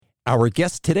Our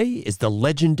guest today is the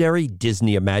legendary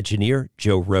Disney Imagineer,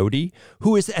 Joe Rohde,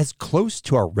 who is as close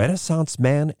to a Renaissance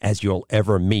man as you'll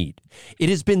ever meet. It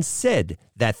has been said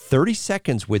that 30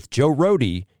 seconds with Joe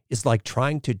Rohde is like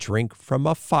trying to drink from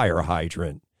a fire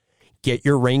hydrant. Get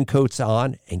your raincoats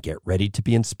on and get ready to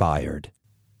be inspired.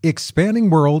 Expanding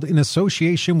World in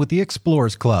association with the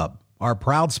Explorers Club are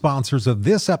proud sponsors of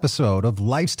this episode of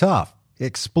Life's Tough,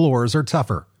 Explorers Are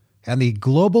Tougher, and the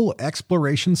Global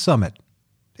Exploration Summit,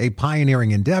 a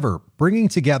pioneering endeavor bringing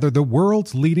together the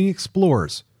world's leading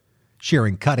explorers,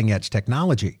 sharing cutting-edge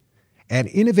technology and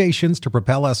innovations to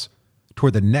propel us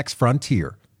toward the next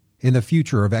frontier in the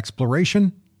future of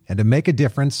exploration and to make a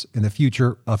difference in the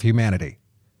future of humanity.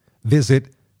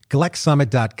 Visit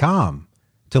glexsummit.com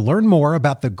to learn more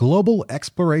about the Global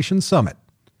Exploration Summit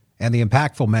and the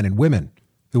impactful men and women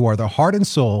who are the heart and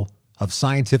soul of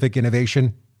scientific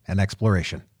innovation and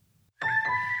exploration.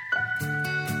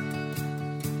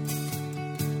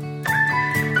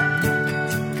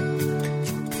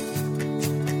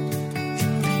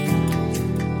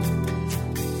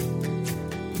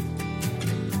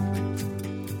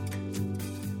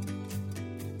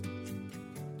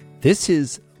 This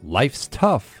is Life's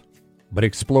Tough, but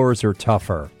Explorers Are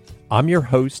Tougher. I'm your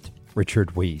host,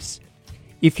 Richard Weiss.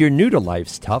 If you're new to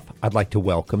Life's Tough, I'd like to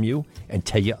welcome you and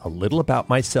tell you a little about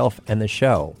myself and the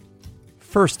show.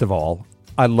 First of all,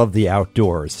 I love the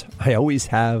outdoors. I always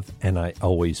have, and I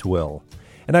always will.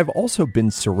 And I've also been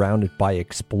surrounded by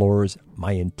explorers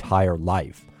my entire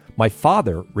life. My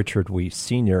father, Richard Weiss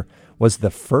Sr., was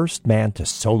the first man to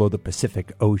solo the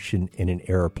Pacific Ocean in an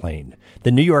airplane.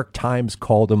 The New York Times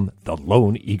called him the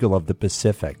Lone Eagle of the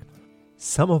Pacific.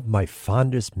 Some of my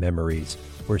fondest memories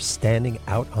were standing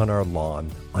out on our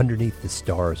lawn underneath the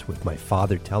stars with my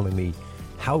father telling me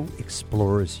how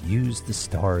explorers use the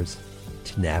stars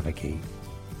to navigate.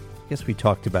 I guess we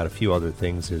talked about a few other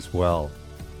things as well.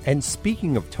 And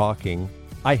speaking of talking,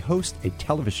 I host a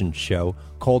television show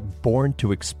called Born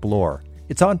to Explore.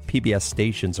 It's on PBS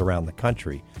stations around the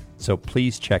country, so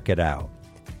please check it out.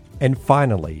 And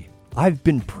finally, I've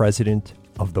been president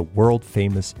of the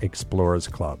world-famous Explorers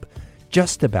Club.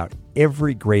 Just about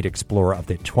every great explorer of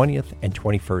the 20th and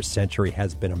 21st century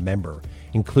has been a member,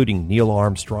 including Neil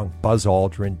Armstrong, Buzz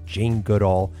Aldrin, Jane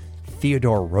Goodall,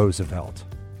 Theodore Roosevelt.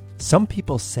 Some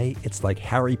people say it's like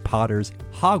Harry Potter's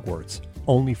Hogwarts,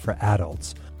 only for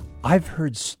adults. I've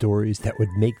heard stories that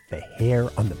would make the hair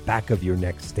on the back of your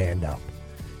neck stand up.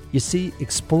 You see,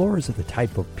 explorers are the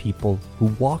type of people who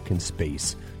walk in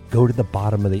space, go to the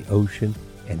bottom of the ocean,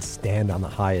 and stand on the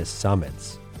highest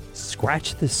summits.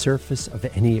 Scratch the surface of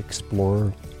any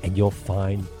explorer, and you'll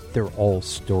find they're all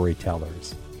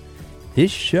storytellers. This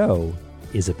show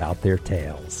is about their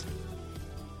tales.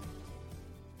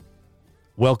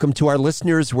 Welcome to our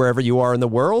listeners wherever you are in the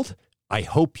world. I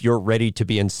hope you're ready to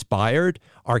be inspired.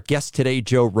 Our guest today,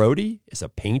 Joe Rohde, is a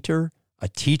painter, a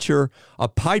teacher, a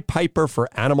Pied Piper for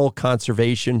animal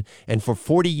conservation, and for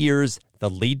 40 years,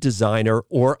 the lead designer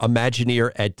or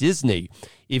Imagineer at Disney.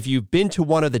 If you've been to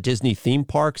one of the Disney theme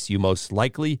parks, you most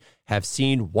likely have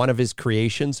seen one of his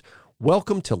creations.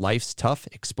 Welcome to Life's Tough,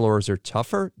 Explorers Are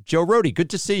Tougher. Joe Rohde,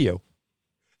 good to see you.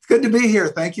 It's good to be here.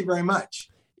 Thank you very much.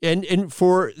 And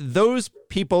for those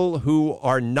people who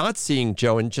are not seeing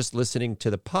Joe and just listening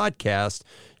to the podcast,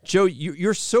 Joe,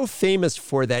 you're so famous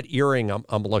for that earring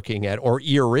I'm looking at, or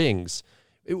earrings.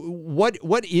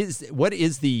 What is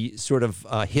the sort of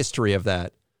history of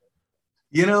that?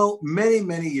 You know,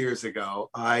 many years ago,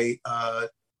 I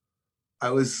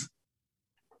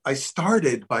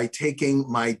started by taking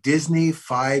my Disney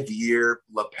 5-year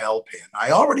lapel pin. I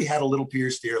already had a little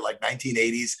pierced ear, like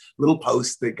 1980s little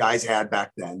post that guys had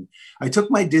back then. I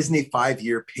took my Disney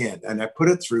 5-year pin and I put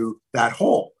it through that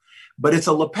hole, but it's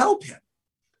a lapel pin.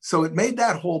 So it made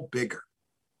that hole bigger.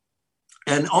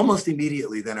 And almost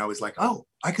immediately then I was like, oh,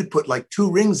 I could put like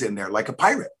 2 rings in there like a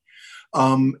pirate.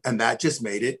 And that just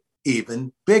made it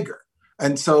even bigger.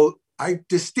 And so I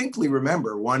distinctly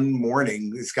remember one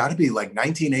morning, it's got to be like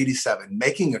 1987,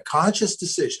 making a conscious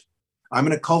decision. I'm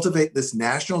going to cultivate this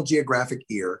National Geographic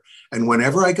ear. And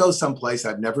whenever I go someplace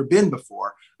I've never been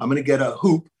before, I'm going to get a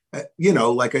hoop,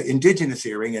 like an indigenous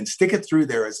earring, and stick it through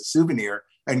there as a souvenir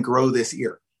and grow this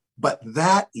ear. But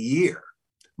that year,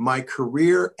 my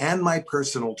career and my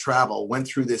personal travel went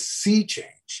through this sea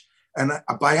change, and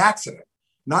by accident,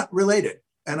 not related.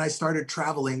 And I started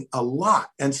traveling a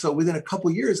lot. And so within a couple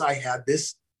of years, I had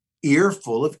this ear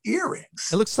full of earrings.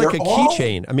 It looks like a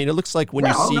keychain. I mean, it looks like when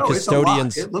you see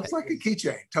custodians. It looks like a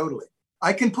keychain, totally.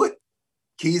 I can put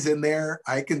keys in there.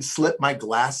 I can slip my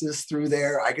glasses through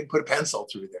there. I can put a pencil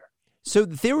through there. So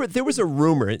there was a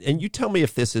rumor, and you tell me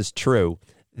if this is true,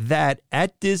 that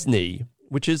at Disney,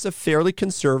 which is a fairly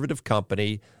conservative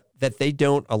company, that they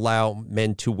don't allow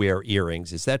men to wear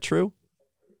earrings. Is that true?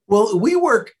 Well, we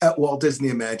work at Walt Disney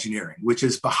Imagineering, which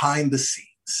is behind the scenes.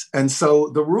 And so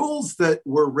the rules that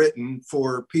were written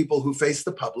for people who face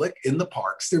the public in the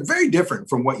parks, they're very different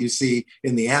from what you see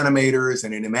in the animators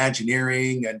and in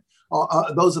Imagineering and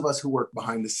those of us who work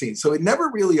behind the scenes. So it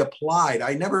never really applied.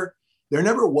 There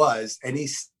never was any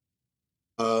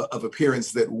of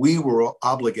appearance that we were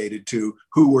obligated to,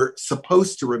 who were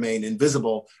supposed to remain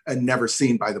invisible and never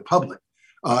seen by the public.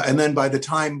 And then by the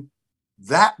time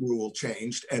that rule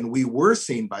changed and we were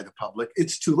seen by the public,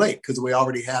 it's too late because we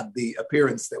already had the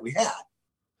appearance that we had.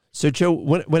 So, Joe,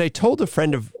 when I told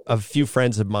a few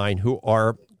friends of mine who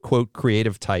are, quote,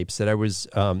 creative types that I was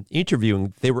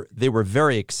interviewing, they were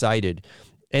very excited.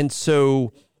 And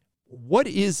so what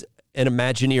is an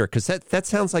Imagineer? Because that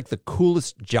sounds like the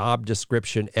coolest job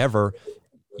description ever.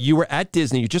 You were at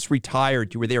Disney, you just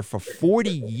retired, you were there for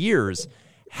 40 years.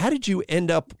 How did you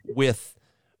end up with,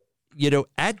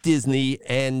 at Disney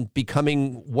and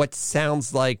becoming what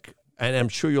sounds like, and I'm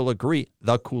sure you'll agree,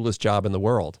 the coolest job in the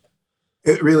world?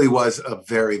 It really was a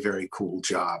very, very cool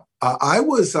job. I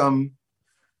was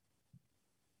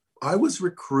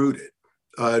recruited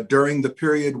during the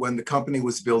period when the company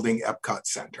was building Epcot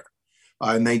Center.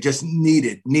 And they just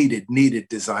needed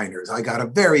designers. I got a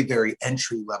very, very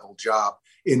entry-level job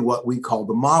in what we call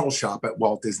the model shop at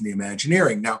Walt Disney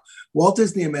Imagineering. Now, Walt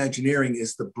Disney Imagineering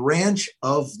is the branch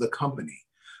of the company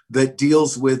that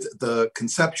deals with the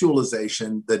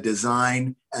conceptualization, the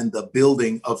design, and the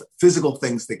building of physical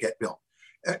things that get built.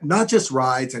 Not just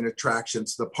rides and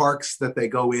attractions, the parks that they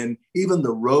go in, even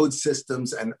the road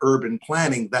systems and urban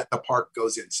planning that the park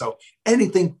goes in. So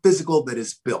anything physical that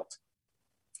is built.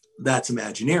 That's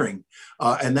Imagineering.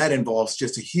 And that involves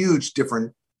just a huge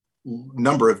different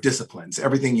number of disciplines,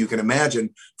 everything you can imagine,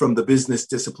 from the business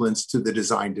disciplines to the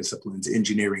design disciplines,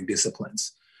 engineering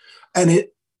disciplines. And a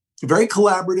very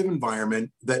collaborative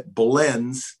environment that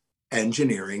blends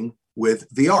engineering with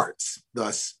the arts,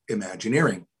 thus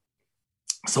Imagineering.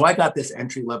 So I got this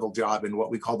entry-level job in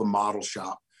what we call the model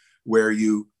shop, where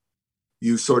you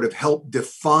sort of help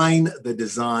define the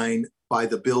design by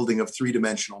the building of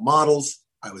three-dimensional models.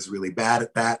 I was really bad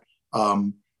at that.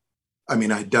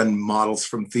 I'd done models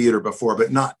from theater before,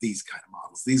 but not these kind of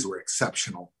models. These were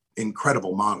exceptional,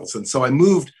 incredible models. And so I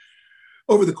moved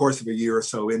over the course of a year or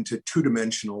so into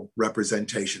two-dimensional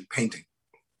representation painting,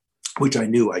 which I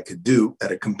knew I could do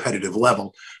at a competitive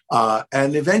level,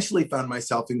 and eventually found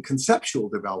myself in conceptual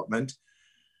development.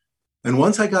 And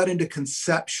once I got into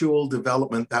conceptual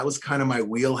development, that was kind of my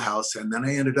wheelhouse. And then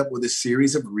I ended up with a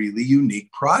series of really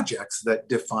unique projects that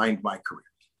defined my career.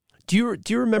 Do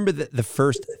you remember the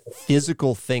first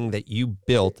physical thing that you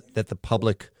built that the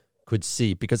public could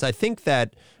see? Because I think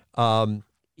that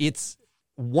it's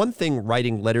one thing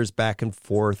writing letters back and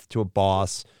forth to a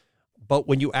boss, but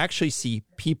when you actually see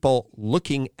people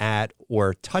looking at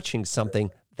or touching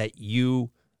something that you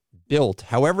built,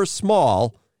 however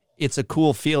small, it's a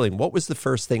cool feeling. What was the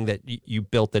first thing that you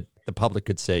built that the public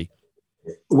could see?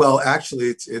 Well,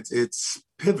 actually, it's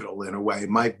pivotal in a way.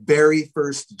 My very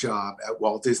first job at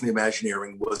Walt Disney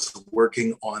Imagineering was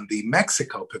working on the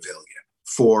Mexico Pavilion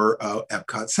for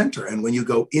Epcot Center. And when you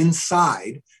go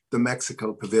inside the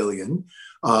Mexico Pavilion,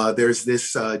 there's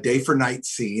this day for night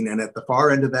scene. And at the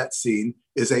far end of that scene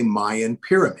is a Mayan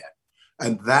pyramid.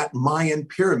 And that Mayan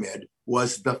pyramid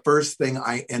was the first thing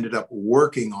I ended up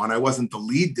working on. I wasn't the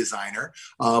lead designer,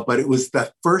 but it was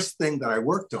the first thing that I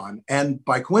worked on. And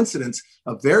by coincidence,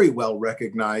 a very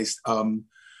well-recognized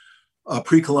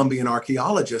pre-Columbian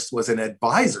archaeologist was an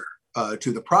advisor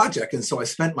to the project. And so I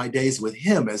spent my days with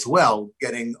him as well,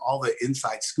 getting all the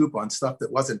inside scoop on stuff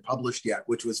that wasn't published yet,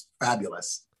 which was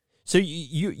fabulous. So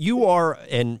you are,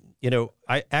 and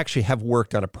I actually have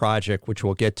worked on a project, which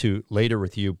we'll get to later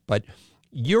with you, but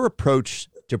your approach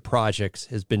to projects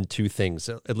has been two things,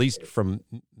 at least from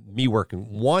me working.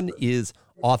 One is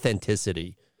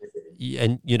authenticity.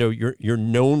 And, you're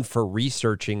known for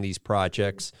researching these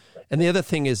projects. And the other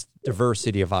thing is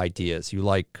diversity of ideas. You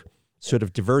like sort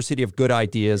of diversity of good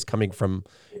ideas coming from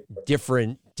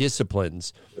different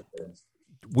disciplines.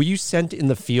 Were you sent in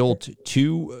the field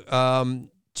to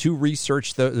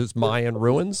research those Mayan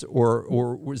ruins,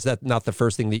 or was that not the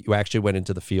first thing that you actually went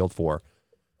into the field for?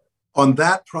 On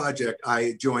that project,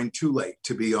 I joined too late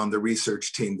to be on the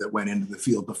research team that went into the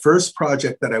field. The first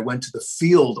project that I went to the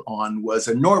field on was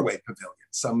a Norway pavilion.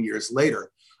 Some years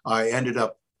later, I ended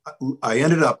up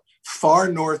far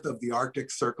north of the Arctic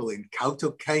Circle in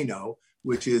Kautokeino,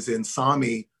 which is in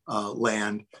Sami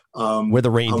land. Where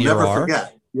the reindeer I'll never are?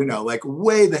 forget, like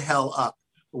way the hell up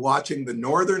watching the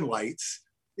Northern Lights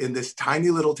in this tiny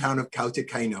little town of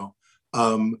Kautokeino,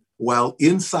 while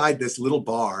inside this little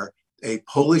bar, a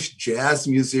Polish jazz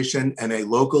musician and a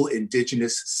local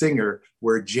indigenous singer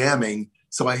were jamming.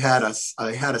 So I had a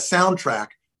soundtrack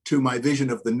to my vision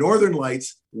of the Northern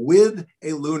Lights with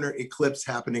a lunar eclipse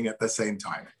happening at the same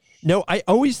time. No, I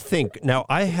always think, now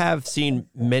I have seen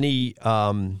many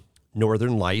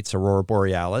Northern Lights, Aurora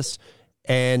Borealis,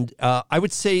 and I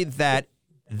would say that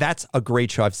that's a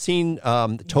great show. I've seen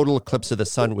Total Eclipse of the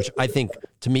Sun, which I think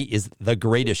to me is the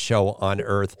greatest show on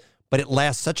Earth, but it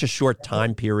lasts such a short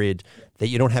time period that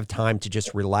you don't have time to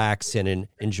just relax and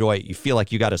enjoy it. You feel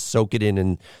like you got to soak it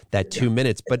in that 2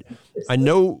 minutes. But I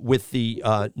know with the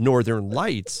Northern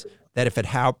Lights that if it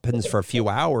happens for a few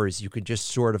hours, you could just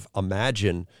sort of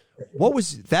imagine. What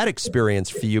was that experience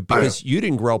for you? Because you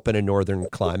didn't grow up in a northern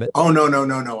climate. Oh,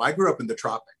 no. I grew up in the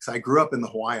tropics. I grew up in the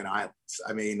Hawaiian Islands.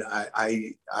 I mean,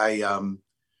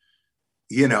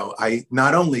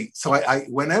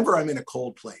 whenever I'm in a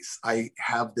cold place, I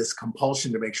have this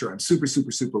compulsion to make sure I'm super,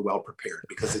 super, super well prepared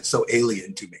because it's so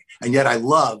alien to me. And yet I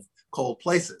love cold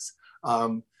places.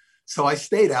 So I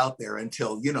stayed out there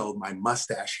until, my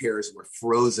mustache hairs were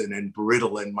frozen and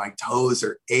brittle and my toes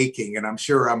are aching. And I'm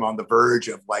sure I'm on the verge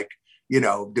of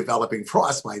developing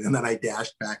frostbite. And then I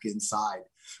dashed back inside.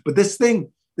 But this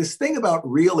thing about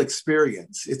real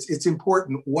experience, it's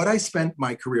important. What I spent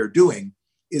my career doing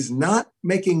is not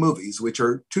making movies, which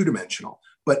are two-dimensional,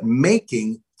 but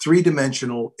making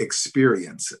three-dimensional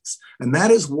experiences. And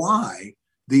that is why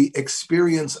the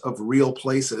experience of real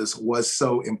places was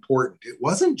so important. It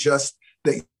wasn't just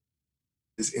that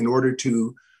in order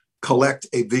to collect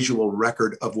a visual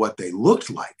record of what they looked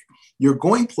like. You're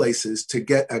going places to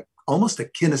get almost a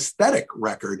kinesthetic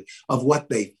record of what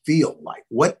they feel like.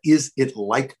 What is it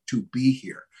like to be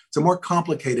here? It's a more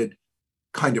complicated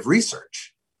kind of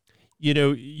research.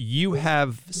 You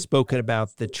have spoken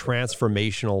about the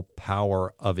transformational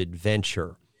power of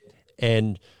adventure.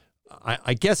 And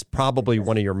I guess probably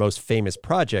one of your most famous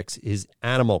projects is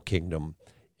Animal Kingdom.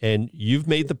 And you've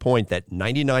made the point that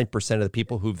 99% of the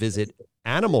people who visit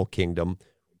Animal Kingdom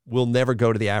will never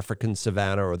go to the African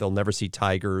savanna or they'll never see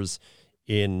tigers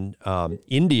in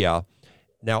India.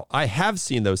 Now, I have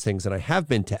seen those things and I have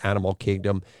been to Animal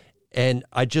Kingdom. And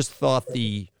I just thought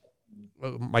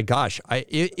oh my gosh,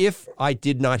 if I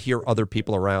did not hear other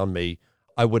people around me,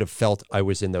 I would have felt I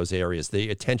was in those areas. The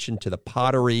attention to the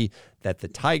pottery that the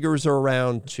tigers are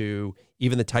around, to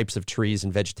even the types of trees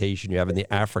and vegetation you have in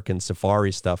the African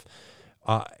safari stuff.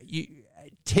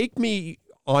 Take me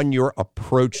on your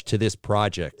approach to this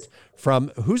project.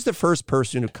 From who's the first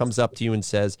person who comes up to you and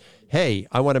says, hey,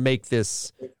 I want to make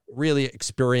this really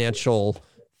experiential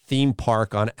theme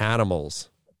park on animals?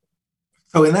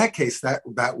 So in that case, that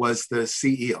was the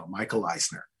CEO, Michael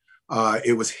Eisner.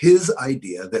 It was his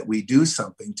idea that we do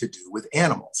something to do with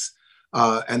animals.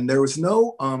 And there was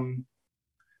no,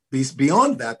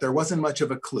 beyond that, there wasn't much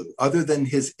of a clue other than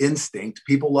his instinct.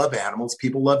 People love animals.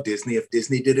 People love Disney. If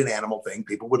Disney did an animal thing,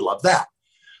 people would love that.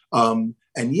 And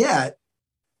yet,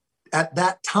 at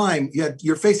that time,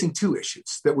 you're facing two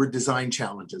issues that were design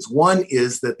challenges. One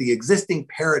is that the existing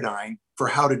paradigm for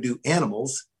how to do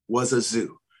animals was a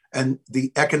zoo. And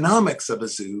the economics of a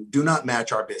zoo do not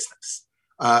match our business.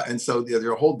 And so there's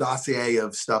a whole dossier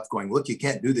of stuff going, look, you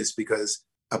can't do this because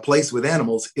a place with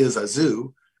animals is a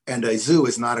zoo, and a zoo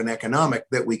is not an economic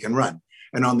that we can run.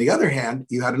 And on the other hand,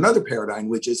 you had another paradigm,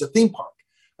 which is a theme park.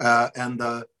 And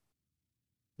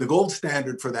the gold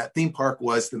standard for that theme park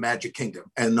was the Magic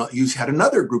Kingdom. And you had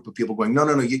another group of people going, no,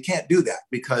 you can't do that,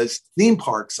 because theme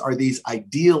parks are these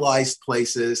idealized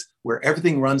places where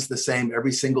everything runs the same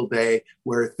every single day,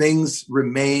 where things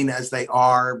remain as they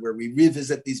are, where we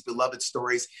revisit these beloved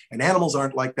stories, and animals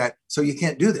aren't like that. So you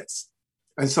can't do this.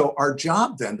 And so our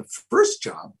job then, the first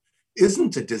job,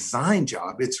 isn't a design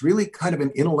job. It's really kind of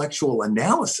an intellectual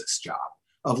analysis job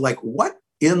of like, what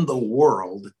in the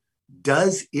world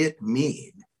does it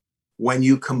mean when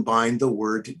you combine the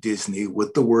word Disney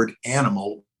with the word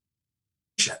animal,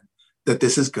 that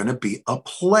this is going to be a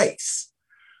place.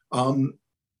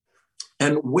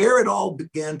 And where it all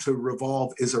began to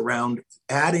revolve is around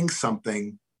adding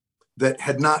something that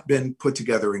had not been put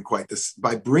together in quite this,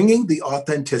 by bringing the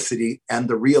authenticity and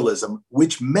the realism,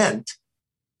 which meant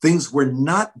things were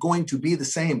not going to be the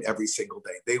same every single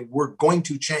day. They were going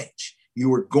to change. You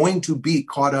were going to be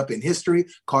caught up in history,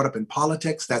 caught up in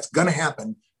politics. That's going to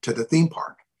happen to the theme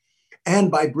park. And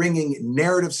by bringing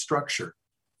narrative structure,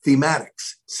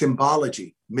 thematics,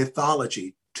 symbology,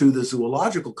 mythology to the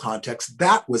zoological context,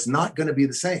 that was not going to be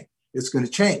the same. It's going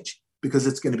to change because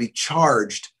it's going to be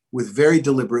charged with very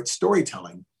deliberate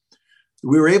storytelling.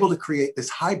 we were able to create this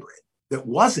hybrid that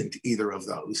wasn't either of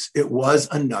those. It was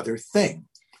another thing.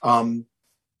 And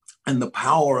the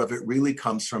power of it really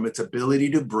comes from its ability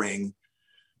to bring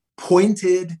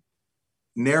pointed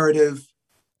narrative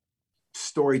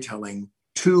storytelling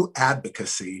to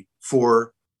advocacy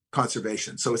for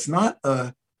conservation. So it's not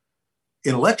an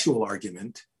intellectual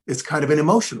argument, it's kind of an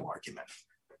emotional argument.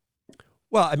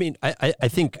 Well, I mean, I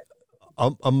think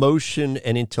emotion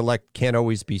and intellect can't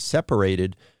always be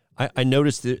separated. I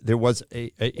noticed that there was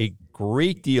a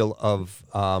great deal of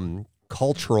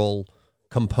cultural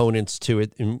components to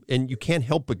it, and you can't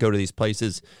help but go to these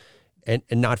places and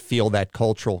not feel that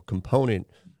cultural component.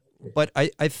 But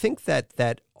I think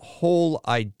that whole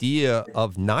idea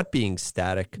of not being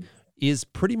static is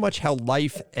pretty much how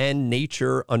life and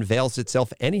nature unveils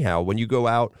itself anyhow. When you go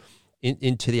out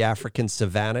into the African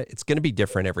savanna, it's going to be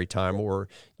different every time. Or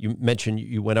you mentioned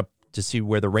you went up to see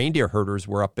where the reindeer herders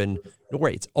were up in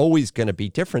Norway. It's always going to be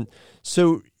different.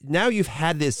 So now you've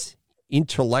had this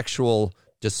intellectual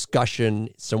discussion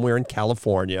somewhere in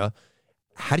California.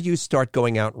 How do you start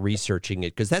going out and researching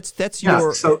it? Because that's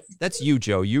you,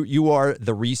 Joe. You are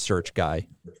the research guy.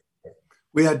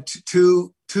 We had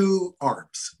two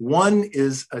arms. One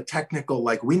is a technical,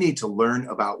 like we need to learn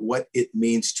about what it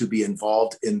means to be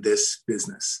involved in this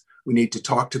business. We need to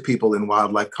talk to people in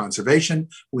wildlife conservation.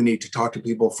 We need to talk to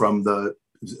people from the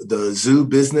zoo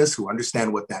business who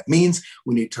understand what that means.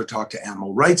 We need to talk to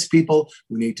animal rights people.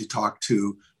 We need to talk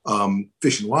to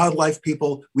fish and wildlife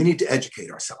people. We need to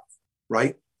educate ourselves,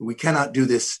 right? We cannot do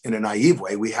this in a naive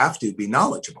way. We have to be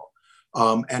knowledgeable.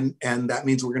 And that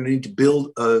means we're going to need to build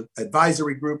an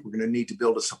advisory group. We're going to need to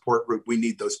build a support group. We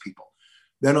need those people.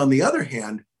 Then on the other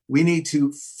hand, we need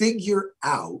to figure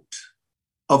out,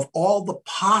 of all the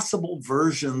possible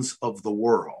versions of the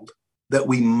world that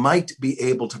we might be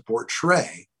able to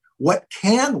portray, what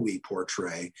can we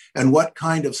portray and what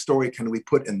kind of story can we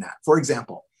put in that? For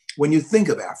example, when you think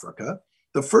of Africa,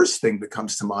 the first thing that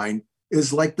comes to mind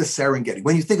is like the Serengeti.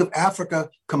 When you think of Africa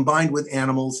combined with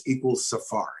animals equals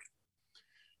safari,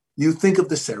 you think of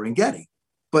the Serengeti.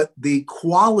 But the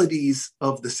qualities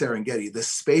of the Serengeti, the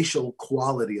spatial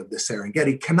quality of the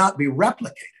Serengeti, cannot be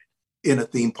replicated in a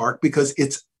theme park because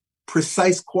its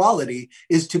precise quality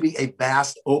is to be a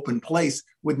vast open place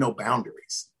with no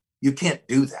boundaries. You can't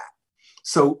do that.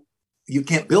 So you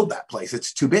can't build that place.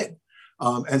 It's too big.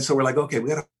 And so we're like, okay, we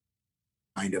got a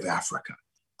kind of Africa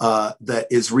that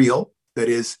is real, that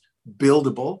is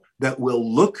buildable, that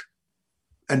will look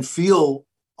and feel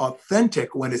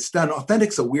authentic when it's done.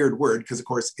 Authentic's a weird word because, of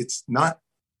course, it's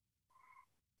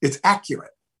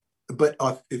accurate, but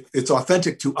it's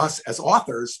authentic to us as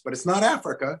authors, but it's not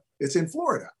Africa, it's in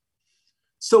Florida.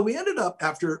 So we ended up,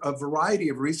 after a variety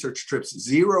of research trips,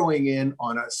 zeroing in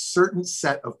on a certain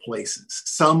set of places,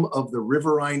 some of the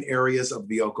riverine areas of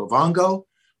the Okavango,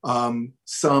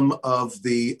 some of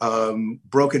the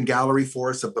broken gallery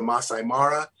forests of the Masai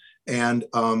Mara, and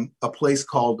a place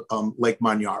called Lake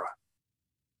Manyara.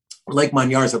 Lake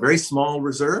Manyara is a very small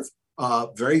reserve,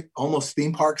 very almost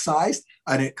theme park sized,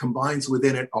 and it combines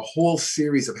within it a whole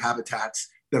series of habitats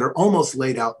that are almost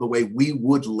laid out the way we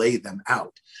would lay them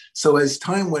out. So as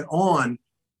time went on,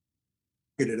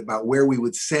 about where we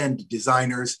would send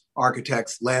designers,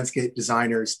 architects, landscape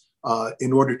designers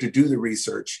in order to do the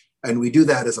research. And we do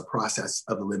that as a process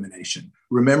of elimination,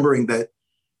 remembering that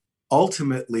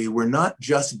ultimately we're not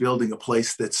just building a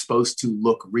place that's supposed to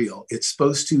look real. It's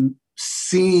supposed to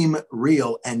seem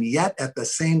real and yet at the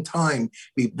same time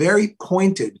be very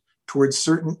pointed towards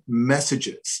certain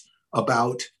messages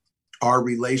about our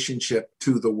relationship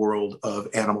to the world of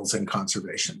animals and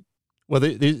conservation. Well,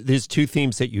 there's two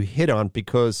themes that you hit on,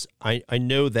 because I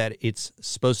know that it's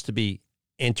supposed to be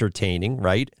entertaining,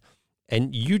 right?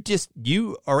 And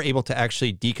you are able to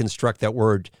actually deconstruct that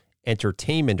word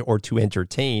entertainment, or to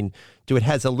entertain, to it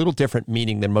has a little different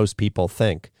meaning than most people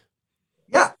think.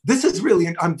 Yeah, this is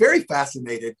really, I'm very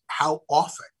fascinated how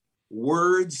often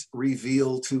words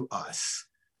reveal to us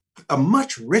a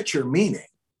much richer meaning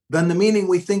than the meaning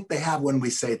we think they have when we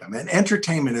say them. And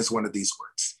entertainment is one of these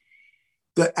words.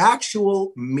 The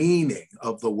actual meaning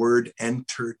of the word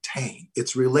entertain,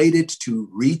 it's related to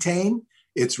retain,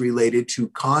 it's related to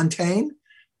contain.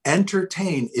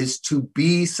 Entertain is to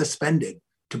be suspended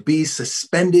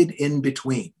in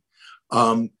between,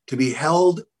 to be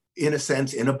held, in a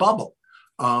sense, in a bubble.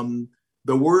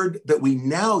 The word that we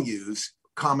now use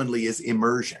commonly is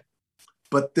immersion.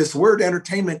 But this word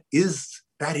entertainment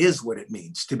that is what it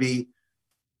means, to be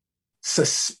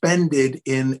suspended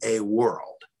in a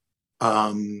world,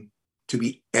 to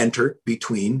be entered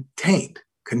between,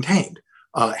 contained,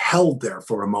 held there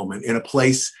for a moment in a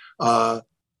place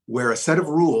where a set of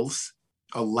rules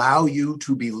allow you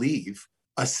to believe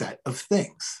a set of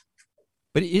things.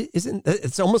 But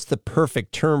it's almost the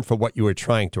perfect term for what you were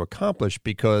trying to accomplish,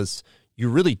 because you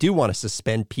really do want to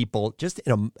suspend people just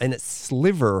in a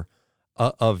sliver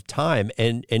of time.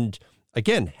 And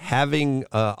again, having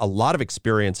a lot of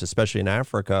experience, especially in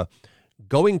Africa,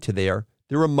 going to there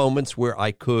were moments where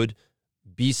I could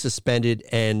be suspended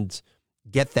and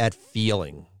get that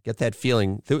feeling.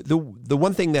 The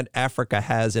one thing that Africa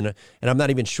has, and I'm not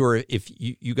even sure if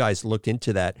you guys looked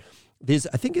into that,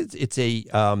 I think it's a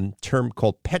term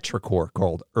called petrichor,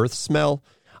 called earth smell.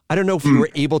 I don't know if you were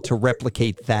able to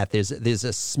replicate that. There's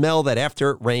a smell that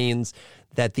after it rains,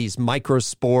 that these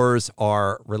microspores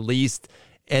are released,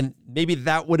 and maybe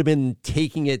that would have been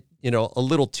taking it, a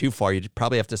little too far. You'd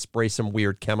probably have to spray some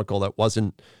weird chemical that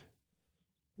wasn't.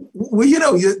 Well,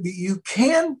 you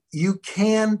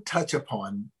can touch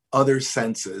upon other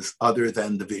senses other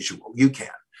than the visual. You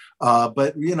can.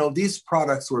 But these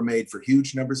products were made for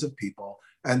huge numbers of people.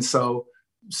 And so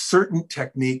certain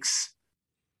techniques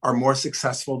are more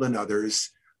successful than others.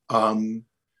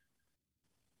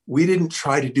 We didn't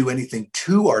try to do anything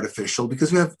too artificial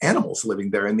because we have animals living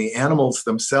there, and the animals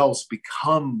themselves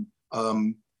become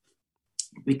kind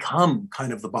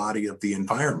of the body of the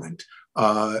environment.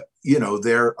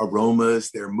 Their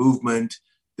aromas, their movement,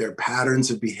 their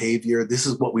patterns of behavior. This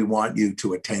is what we want you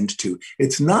to attend to.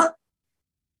 It's not,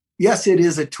 yes, it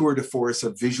is a tour de force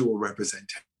of visual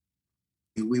representation.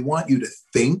 We want you to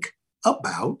think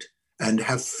about and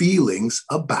have feelings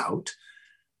about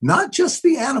not just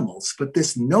the animals, but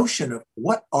this notion of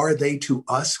what are they to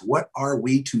us? What are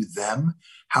we to them?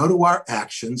 How do our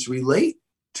actions relate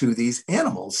to these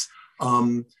animals?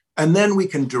 And then we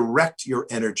can direct your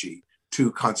energy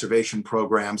to conservation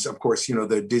programs. Of course,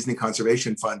 the Disney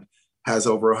Conservation Fund has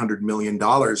over $100 million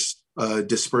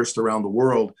dispersed around the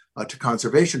world to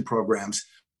conservation programs.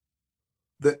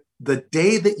 The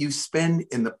day that you spend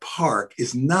in the park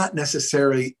is not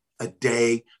necessarily a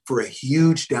day for a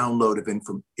huge download of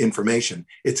information.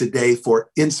 It's a day for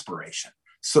inspiration,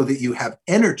 so that you have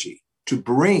energy to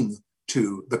bring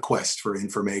to the quest for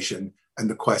information and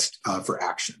the quest for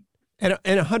action. And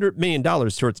 $100 million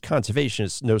towards conservation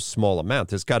is no small amount.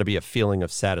 There's got to be a feeling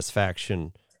of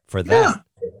satisfaction for that.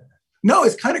 Yeah. No,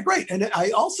 it's kind of great. And I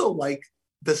also like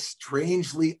the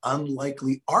strangely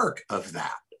unlikely arc of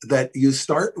that you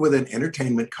start with an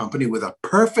entertainment company with a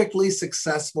perfectly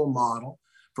successful model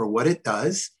for what it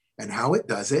does and how it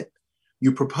does it.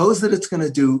 You propose that it's going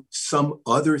to do some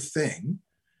other thing.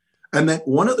 And that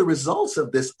one of the results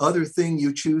of this other thing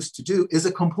you choose to do is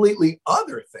a completely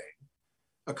other thing,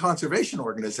 a conservation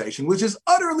organization, which is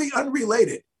utterly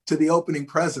unrelated to the opening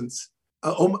premise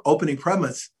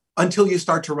until you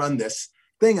start to run this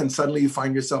thing. And suddenly you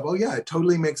find yourself, oh yeah, it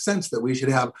totally makes sense that we should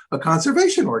have a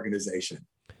conservation organization.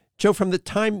 Joe, from the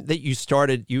time that you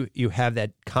started, you have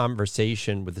that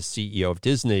conversation with the CEO of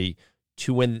Disney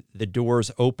to when the doors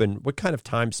open, what kind of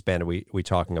time span are we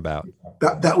talking about?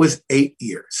 That was 8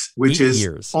 years, which 8 is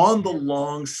years. On the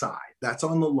long side. That's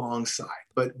on the long side,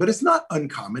 but it's not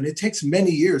uncommon. It takes many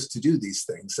years to do these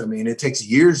things. I mean, it takes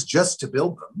years just to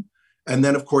build them. And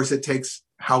then, of course, it takes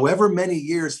however many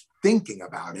years thinking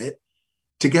about it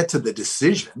to get to the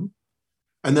decision.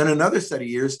 And then another set of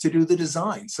years to do the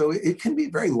design. So it can be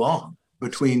very long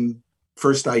between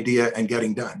first idea and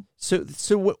getting done. So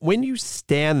when you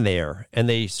stand there and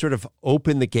they sort of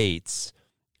open the gates,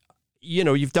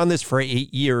 you've done this for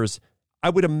 8 years.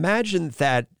 I would imagine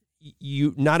that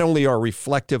you not only are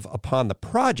reflective upon the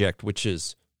project, which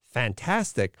is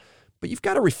fantastic, but you've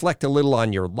got to reflect a little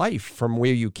on your life from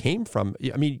where you came from.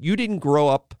 I mean, you didn't grow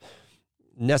up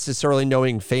necessarily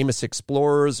knowing famous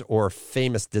explorers or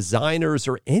famous designers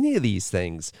or any of these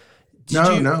things.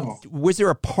 No. Was there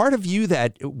a part of you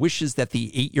that wishes that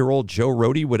the 8-year-old Joe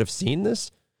Rohde would have seen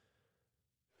this?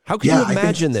 How can you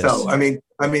imagine this? So. I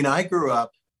mean, I grew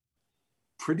up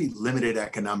pretty limited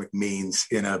economic means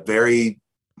in a very,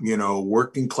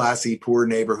 working classy, poor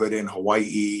neighborhood in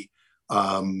Hawaii.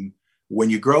 When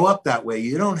you grow up that way,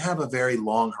 you don't have a very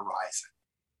long horizon.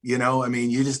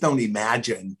 You just don't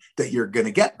imagine that you're going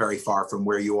to get very far from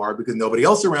where you are because nobody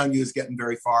else around you is getting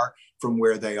very far from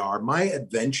where they are. My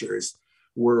adventures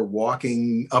were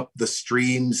walking up the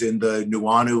streams in the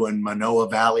Nuuanu and Manoa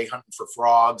Valley, hunting for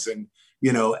frogs and,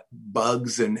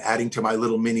 bugs and adding to my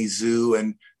little mini zoo.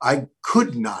 And I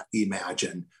could not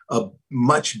imagine a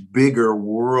much bigger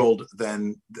world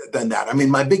than that. I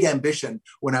mean, my big ambition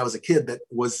when I was a kid that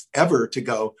was ever to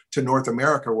go to North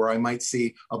America where I might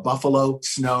see a buffalo,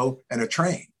 snow, and a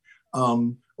train,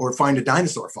 or find a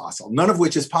dinosaur fossil, none of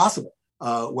which is possible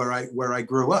where I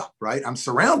grew up, right? I'm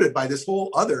surrounded by this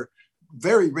whole other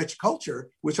very rich culture,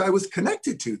 which I was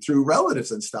connected to through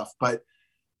relatives and stuff. But,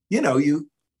 your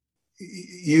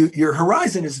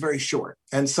horizon is very short.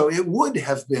 And so it would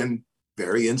have been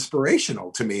very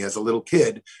inspirational to me as a little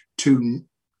kid to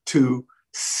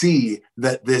see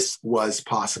that this was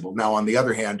possible. Now, on the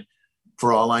other hand,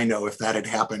 for all I know, if that had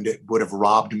happened, it would have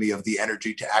robbed me of the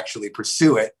energy to actually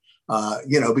pursue it.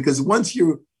 Because once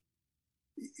you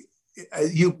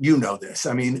know this,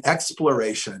 I mean,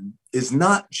 exploration is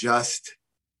not just,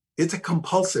 it's a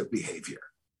compulsive behavior.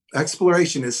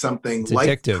 Exploration is something it's like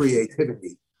addictive.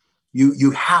 Creativity.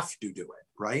 You have to do it,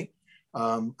 right?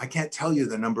 I can't tell you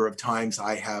the number of times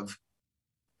I have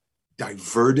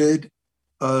diverted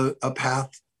a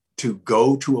path to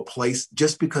go to a place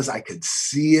just because I could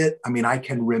see it. I mean, I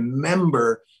can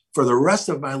remember for the rest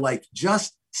of my life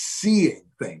just seeing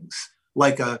things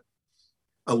like a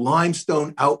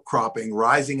limestone outcropping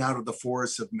rising out of the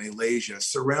forests of Malaysia,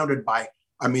 surrounded by,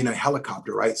 a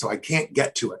helicopter, right? So I can't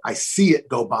get to it. I see it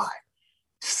go by,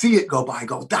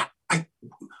 go,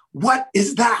 what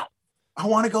is that? I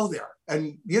want to go there.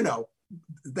 And,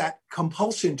 that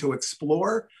compulsion to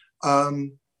explore,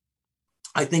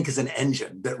 I think is an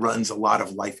engine that runs a lot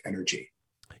of life energy.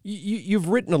 You've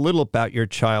written a little about your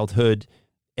childhood,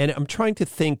 and I'm trying to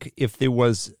think if there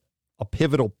was a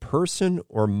pivotal person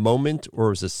or moment or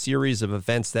it was a series of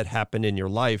events that happened in your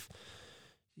life.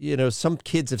 Some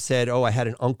kids have said, oh, I had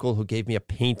an uncle who gave me a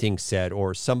painting set,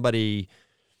 or somebody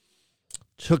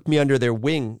took me under their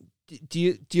wing.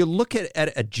 Do you look at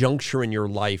a juncture in your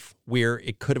life where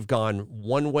it could have gone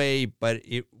one way, but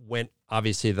it went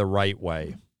obviously the right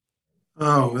way?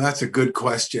 Oh, that's a good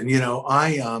question.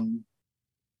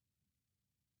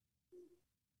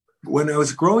 When I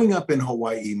was growing up in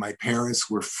Hawaii, my parents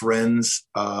were friends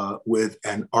with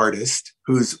an artist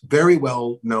who's very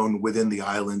well known within the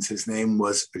islands. His name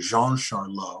was Jean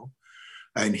Charlot,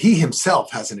 and he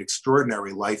himself has an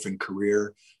extraordinary life and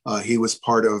career. He was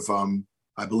part of,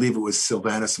 I believe it was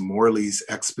Sylvanus Morley's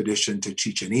expedition to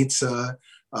Chichen Itza.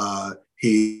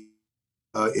 He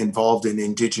involved in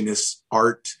indigenous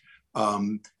art.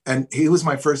 And he was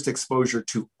my first exposure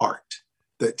to art,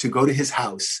 to go to his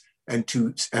house and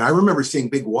I remember seeing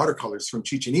big watercolors from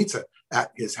Chichen Itza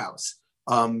at his house,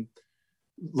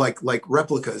 like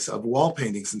replicas of wall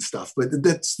paintings and stuff. But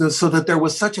so that there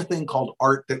was such a thing called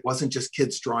art that wasn't just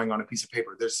kids drawing on a piece of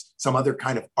paper. There's some other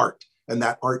kind of art, and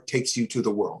that art takes you to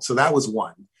the world. So that was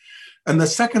one. And the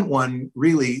second one,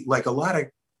 really, like a lot of,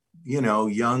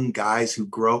 young guys who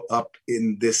grow up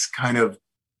in this kind of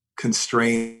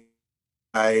constraint,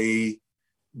 I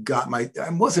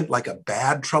wasn't like a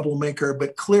bad troublemaker,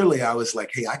 but clearly I was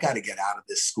like, hey, I got to get out of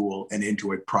this school and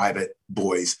into a private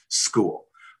boys' school.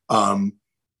 So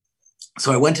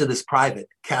I went to this private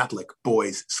Catholic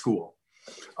boys' school.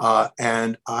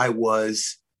 And I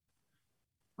was,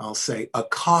 I'll say,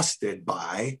 accosted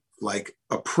by,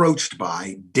 approached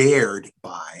by, dared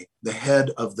by the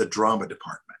head of the drama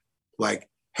department. Like,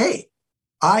 hey,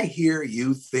 I hear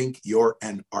you think you're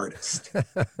an artist.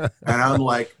 And I'm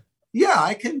like, yeah,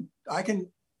 I can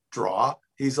draw.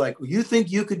 He's like, well, you think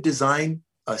you could design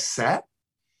a set?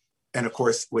 And of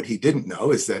course, what he didn't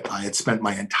know is that I had spent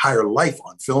my entire life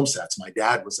on film sets. My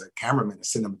dad was a cameraman, a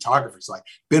cinematographer, so I've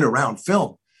been around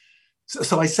film.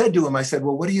 So I said to him,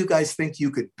 well, what do you guys think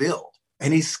you could build?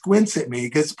 And he squints at me,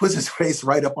 puts his face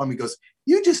right up on me, goes,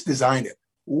 you just design it.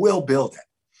 We'll build it.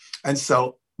 And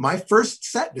so my first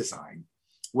set design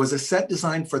was a set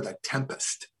design for The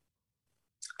Tempest.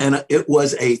 And it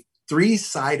was a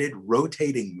 3-sided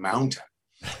rotating mountain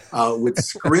with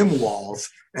scrim walls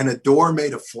and a door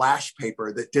made of flash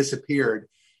paper that disappeared.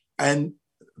 And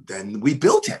then we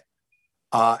built it.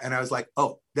 And I was like,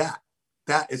 oh, that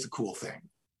is a cool thing.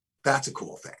 That's a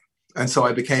cool thing. And so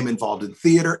I became involved in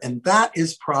theater. And that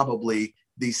is probably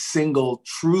the single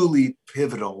truly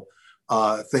pivotal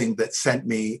thing that sent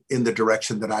me in the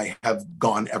direction that I have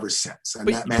gone ever since. And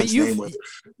that man's name was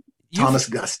Thomas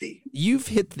Gusty. You've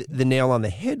hit the nail on the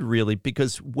head, really,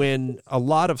 because when a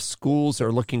lot of schools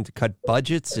are looking to cut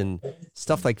budgets and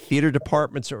stuff like theater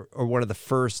departments are one of the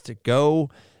first to go,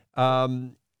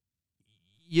 had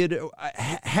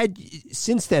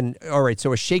since then, all right,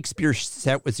 so a Shakespeare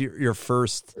set was your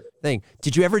first thing.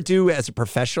 Did you ever do, as a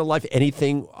professional life,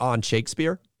 anything on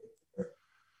Shakespeare?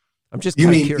 I'm just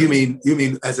curious. You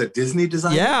mean as a Disney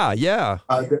designer? Yeah.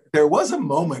 There was a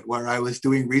moment where I was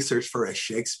doing research for a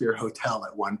Shakespeare hotel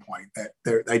at one point.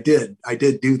 I did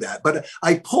do that, but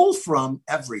I pull from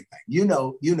everything.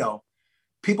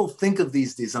 People think of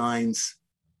these designs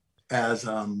as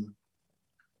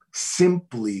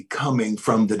simply coming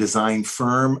from the design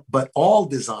firm, but all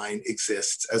design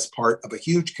exists as part of a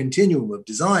huge continuum of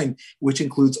design, which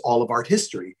includes all of art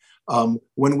history.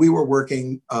 When we were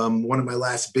working, one of my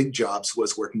last big jobs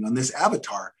was working on this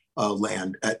Avatar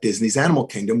land at Disney's Animal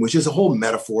Kingdom, which is a whole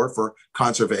metaphor for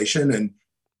conservation and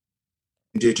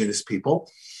indigenous people.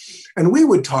 And we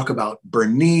would talk about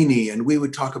Bernini, and we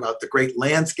would talk about the great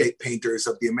landscape painters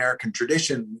of the American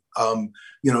tradition,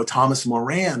 Thomas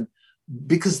Moran,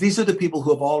 because these are the people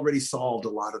who have already solved a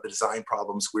lot of the design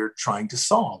problems we're trying to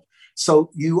solve.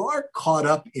 So you are caught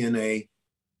up in a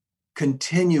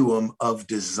continuum of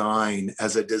design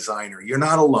as a designer. You're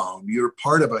not alone. You're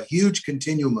part of a huge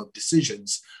continuum of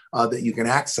decisions that you can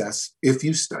access if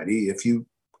you study, if you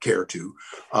care to.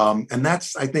 And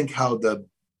that's, I think, how the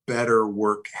better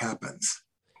work happens.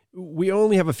 We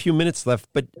only have a few minutes left,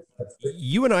 but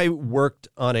you and I worked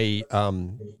on a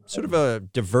sort of a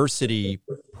diversity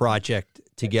project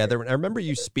together. And I remember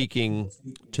you speaking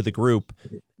to the group,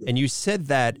 and you said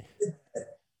that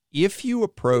if you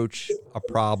approach a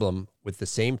problem with the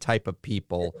same type of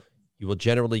people, you will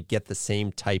generally get the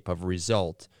same type of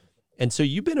result. And so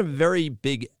you've been a very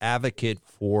big advocate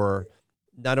for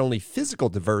not only physical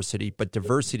diversity, but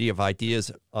diversity of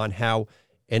ideas on how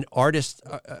an artist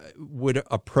would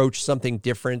approach something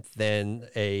different than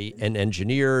an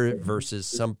engineer versus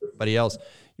somebody else.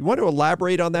 You want to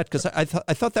elaborate on that? Because I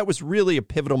thought that was really a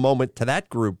pivotal moment to that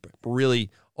group, really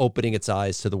opening its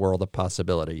eyes to the world of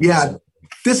possibility. Yeah,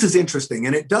 this is interesting.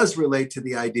 And it does relate to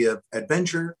the idea of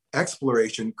adventure,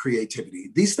 exploration,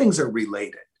 creativity. These things are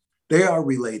related. They are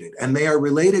related. And they are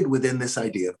related within this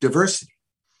idea of diversity.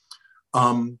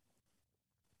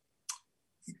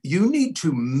 You need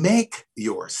to make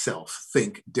yourself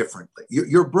think differently.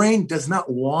 Your brain does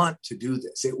not want to do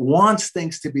this. It wants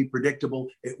things to be predictable.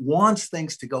 It wants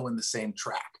things to go in the same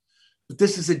track. But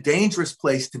this is a dangerous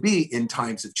place to be in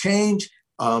times of change.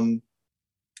 When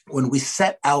we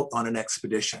set out on an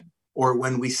expedition or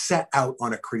when we set out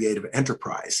on a creative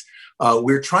enterprise,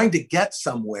 we're trying to get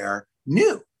somewhere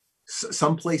new,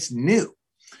 someplace new.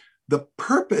 The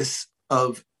purpose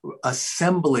of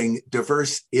assembling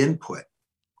diverse input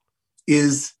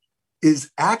is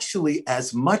actually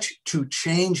as much to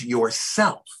change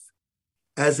yourself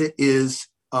as it is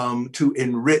to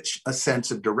enrich a sense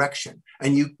of direction.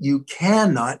 And you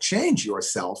cannot change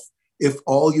yourself if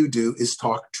all you do is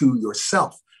talk to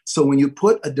yourself. So when you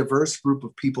put a diverse group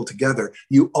of people together,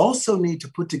 you also need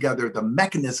to put together the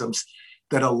mechanisms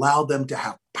that allow them to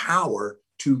have power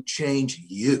to change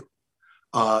you.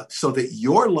 So that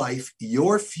your life,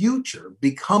 your future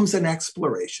becomes an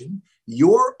exploration.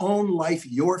 Your own life,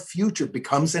 your future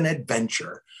becomes an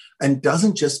adventure and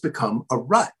doesn't just become a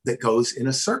rut that goes in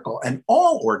a circle. And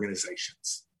all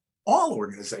organizations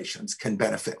can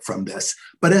benefit from this,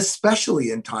 but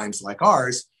especially in times like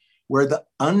ours, where the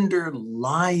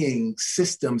underlying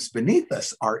systems beneath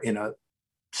us are in a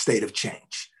state of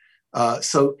change.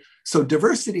 So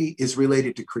diversity is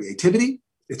related to creativity.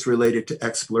 It's related to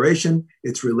exploration.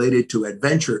 It's related to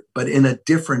adventure, but in a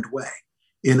different way.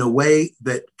 In a way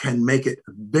that can make it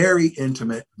very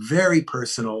intimate, very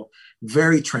personal,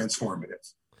 very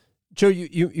transformative. Joe,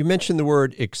 you mentioned the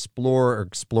word explore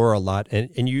a lot,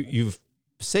 and you've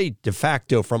say de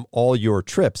facto from all your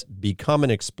trips, become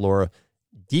an explorer.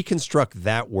 Deconstruct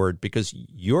that word, because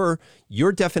your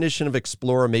definition of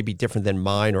explorer may be different than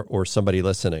mine or somebody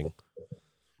listening.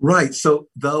 Right. So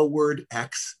the word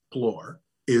explore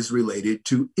is related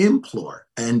to implore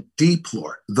and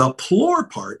deplore. The plore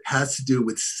part has to do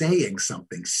with saying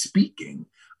something, speaking,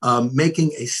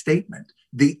 making a statement.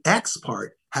 The X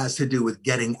part has to do with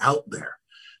getting out there.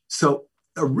 So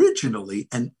originally,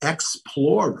 an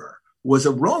explorer was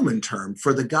a Roman term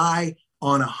for the guy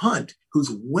on a hunt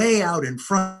who's way out in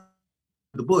front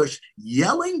of the bush,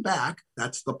 yelling back,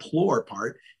 that's the plore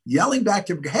part, yelling back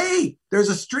to him, hey, there's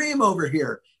a stream over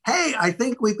here. Hey, I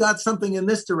think we've got something in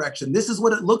this direction. This is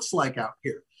what it looks like out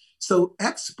here. So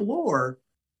explore,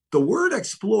 the word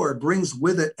explore brings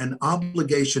with it an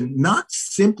obligation not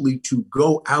simply to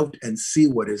go out and see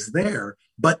what is there,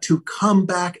 but to come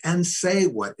back and say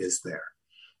what is there.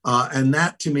 And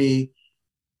that to me,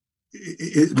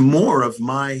 more of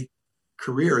my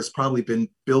career has probably been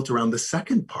built around the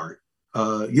second part,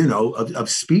 of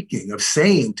speaking, of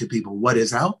saying to people what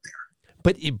is out there.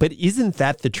 But isn't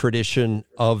that the tradition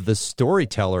of the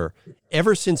storyteller?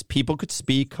 Ever since people could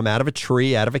speak, come out of a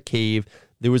tree, out of a cave,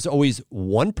 there was always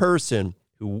one person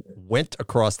who went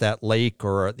across that lake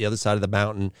or the other side of the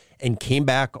mountain and came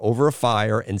back over a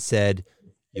fire and said,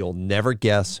 you'll never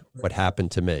guess what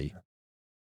happened to me.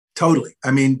 Totally.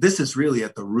 I mean, this is really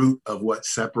at the root of what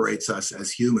separates us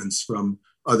as humans from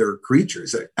other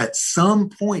creatures. At some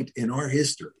point in our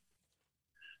history,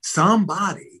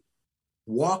 somebody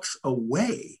walks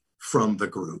away from the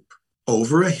group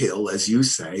over a hill, as you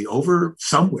say, over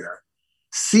somewhere,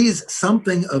 sees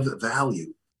something of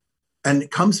value,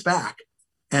 and comes back,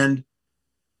 and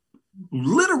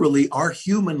literally our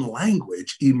human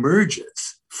language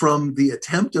emerges from the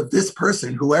attempt of this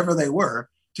person, whoever they were,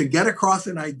 to get across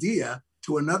an idea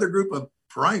to another group of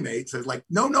primates. It's like,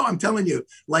 no, I'm telling you,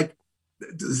 like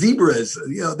zebras,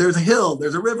 there's a hill,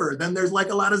 there's a river, then there's like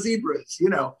a lot of zebras,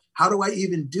 how do I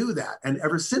even do that? And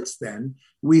ever since then,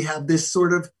 we have this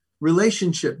sort of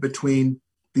relationship between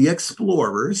the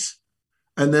explorers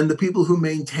and then the people who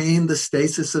maintain the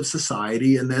stasis of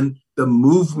society, and then the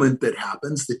movement that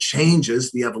happens, the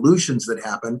changes, the evolutions that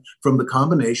happen from the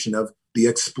combination of the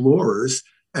explorers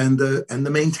and the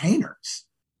maintainers.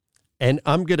 And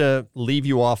I'm going to leave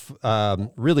you off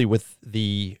really with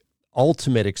the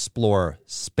ultimate explorer,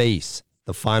 space,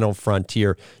 the final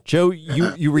frontier. Joe,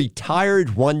 you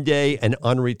retired one day and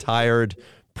unretired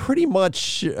pretty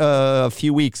much a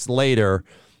few weeks later.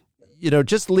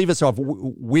 Just leave us off.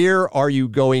 Where are you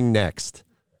going next?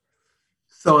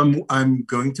 So I'm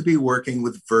going to be working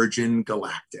with Virgin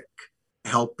Galactic,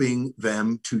 helping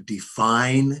them to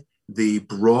define the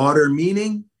broader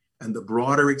meaning and the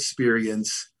broader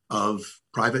experience of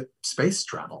private space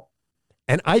travel.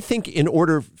 And I think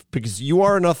because you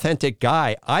are an authentic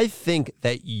guy, I think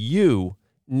that you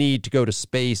need to go to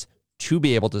space to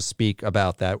be able to speak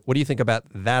about that. What do you think about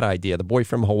that idea? The boy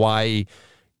from Hawaii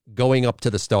going up to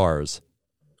the stars.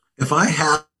 If I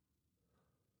have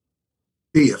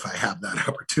that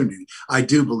opportunity, I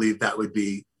do believe that would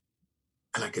be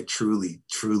like a truly,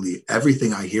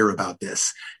 everything I hear about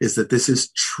this is that this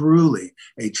is truly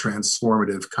a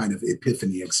transformative kind of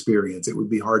epiphany experience. It would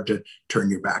be hard to turn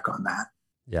your back on that.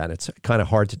 Yeah, and it's kind of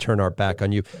hard to turn our back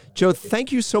on you. Joe,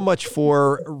 thank you so much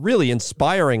for really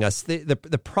inspiring us.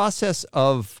 The process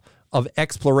of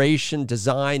exploration,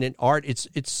 design, and art,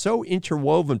 it's so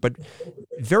interwoven, but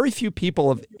very few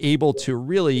people have able to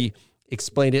really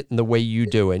explain it in the way you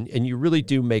do, and you really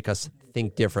do make us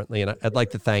think differently, and I'd like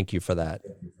to thank you for that.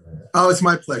 Oh, it's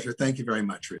my pleasure. Thank you very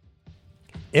much, Rick.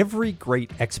 Every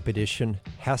great expedition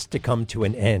has to come to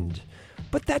an end,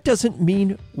 but that doesn't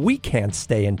mean we can't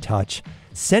stay in touch.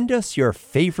 Send us your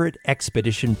favorite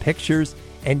expedition pictures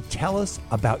and tell us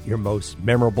about your most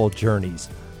memorable journeys,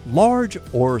 large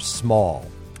or small.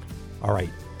 All right,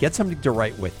 get something to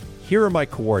write with. Here are my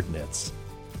coordinates: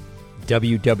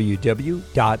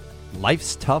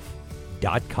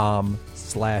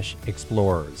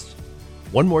 www.lifestuff.com/explorers.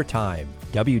 One more time,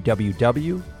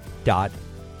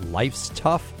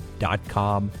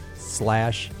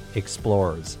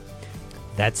 www.lifestuff.com/explorers.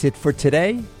 That's it for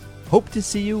today. Hope to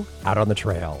see you out on the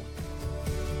trail.